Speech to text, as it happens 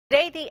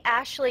Today, the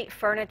Ashley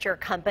Furniture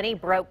Company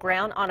broke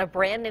ground on a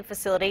brand new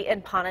facility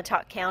in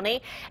Pontotoc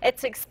County.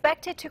 It's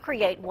expected to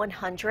create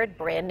 100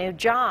 brand new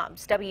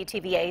jobs.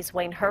 WTVA's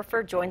Wayne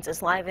Herford joins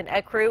us live in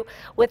Ecru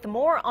with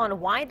more on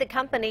why the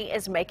company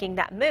is making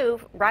that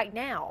move right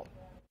now.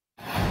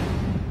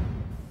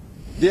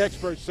 The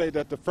experts say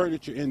that the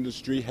furniture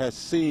industry has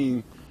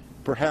seen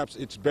perhaps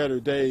its better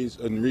days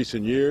in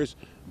recent years,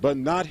 but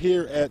not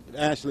here at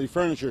Ashley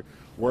Furniture,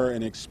 where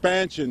an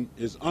expansion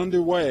is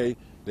underway.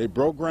 They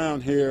broke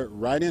ground here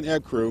right in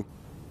Ecru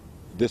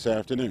this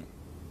afternoon.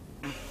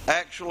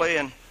 Actually,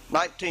 in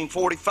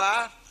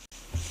 1945,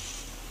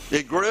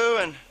 it grew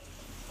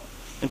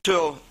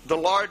into the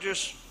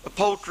largest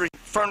upholstery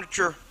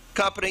furniture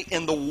company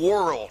in the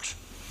world.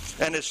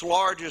 And its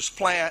largest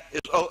plant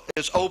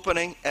is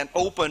opening and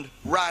opened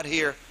right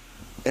here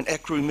in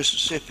Ecru,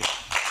 Mississippi.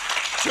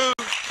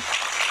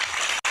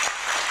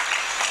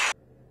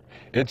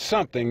 It's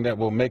something that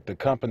will make the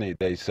company,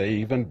 they say,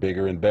 even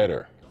bigger and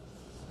better.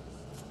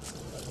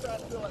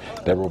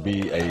 There will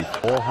be a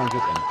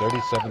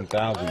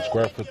 437,000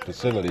 square foot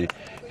facility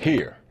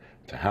here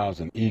to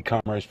house an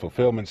e-commerce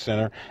fulfillment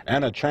center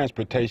and a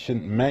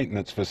transportation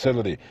maintenance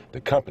facility.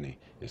 The company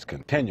is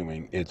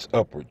continuing its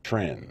upward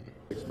trend.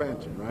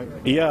 Expansion, right?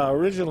 Yeah,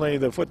 originally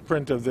the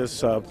footprint of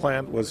this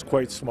plant was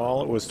quite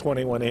small. It was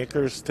 21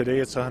 acres. Today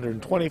it's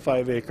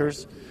 125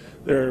 acres.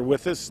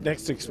 With this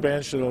next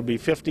expansion, it will be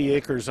 50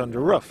 acres under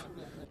roof.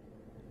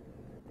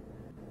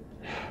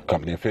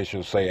 Company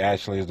officials say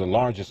Ashley is the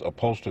largest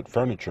upholstered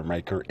furniture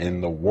maker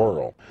in the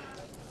world.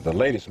 The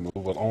latest move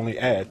will only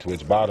add to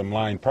its bottom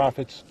line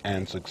profits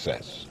and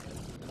success.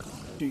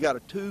 You got a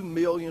 2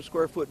 million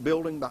square foot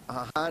building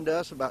behind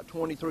us, about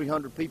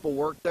 2,300 people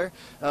work there.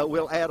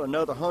 We'll add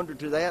another 100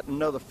 to that,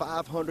 another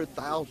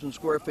 500,000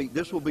 square feet.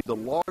 This will be the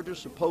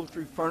largest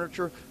upholstery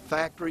furniture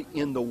factory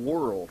in the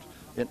world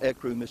in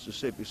Ecru,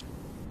 Mississippi.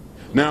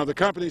 Now, the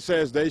company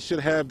says they should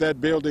have that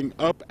building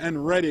up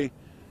and ready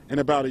in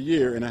about a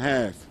year and a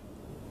half.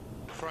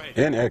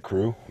 In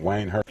Ecru,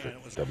 Wayne Herford,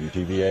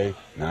 WTVA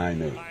 9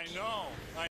 News.